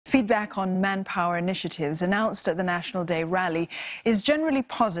Feedback on manpower initiatives announced at the National Day rally is generally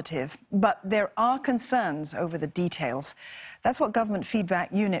positive, but there are concerns over the details. That's what Government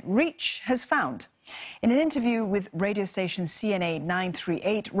Feedback Unit REACH has found. In an interview with radio station CNA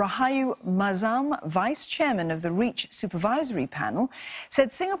 938, Rahayu Mahzam, Vice Chairman of the REACH Supervisory Panel,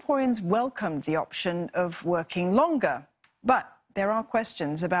 said Singaporeans welcomed the option of working longer. But there are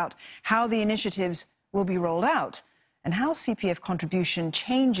questions about how the initiatives will be rolled out and how CPF contribution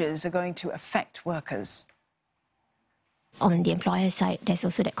changes are going to affect workers. On the employer side, there's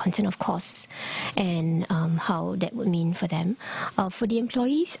also that concern of costs and how that would mean for them. For the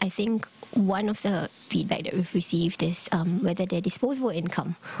employees, I think one of the feedback that we've received is whether their disposable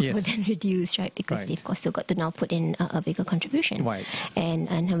income will then reduce, right? Because they've also got to now put in a bigger contribution,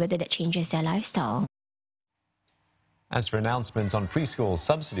 and whether that changes their lifestyle. As for announcements on preschool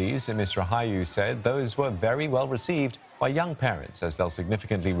subsidies, Ms. Rahayu said those were very well received by young parents as they'll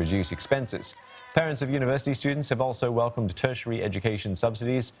significantly reduce expenses. Parents of university students have also welcomed tertiary education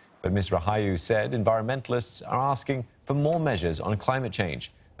subsidies, but Ms. Rahayu said environmentalists are asking for more measures on climate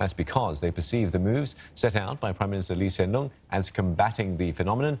change. That's because they perceive the moves set out by Prime Minister Lee Hsien Loong as combating the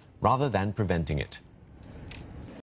phenomenon rather than preventing it.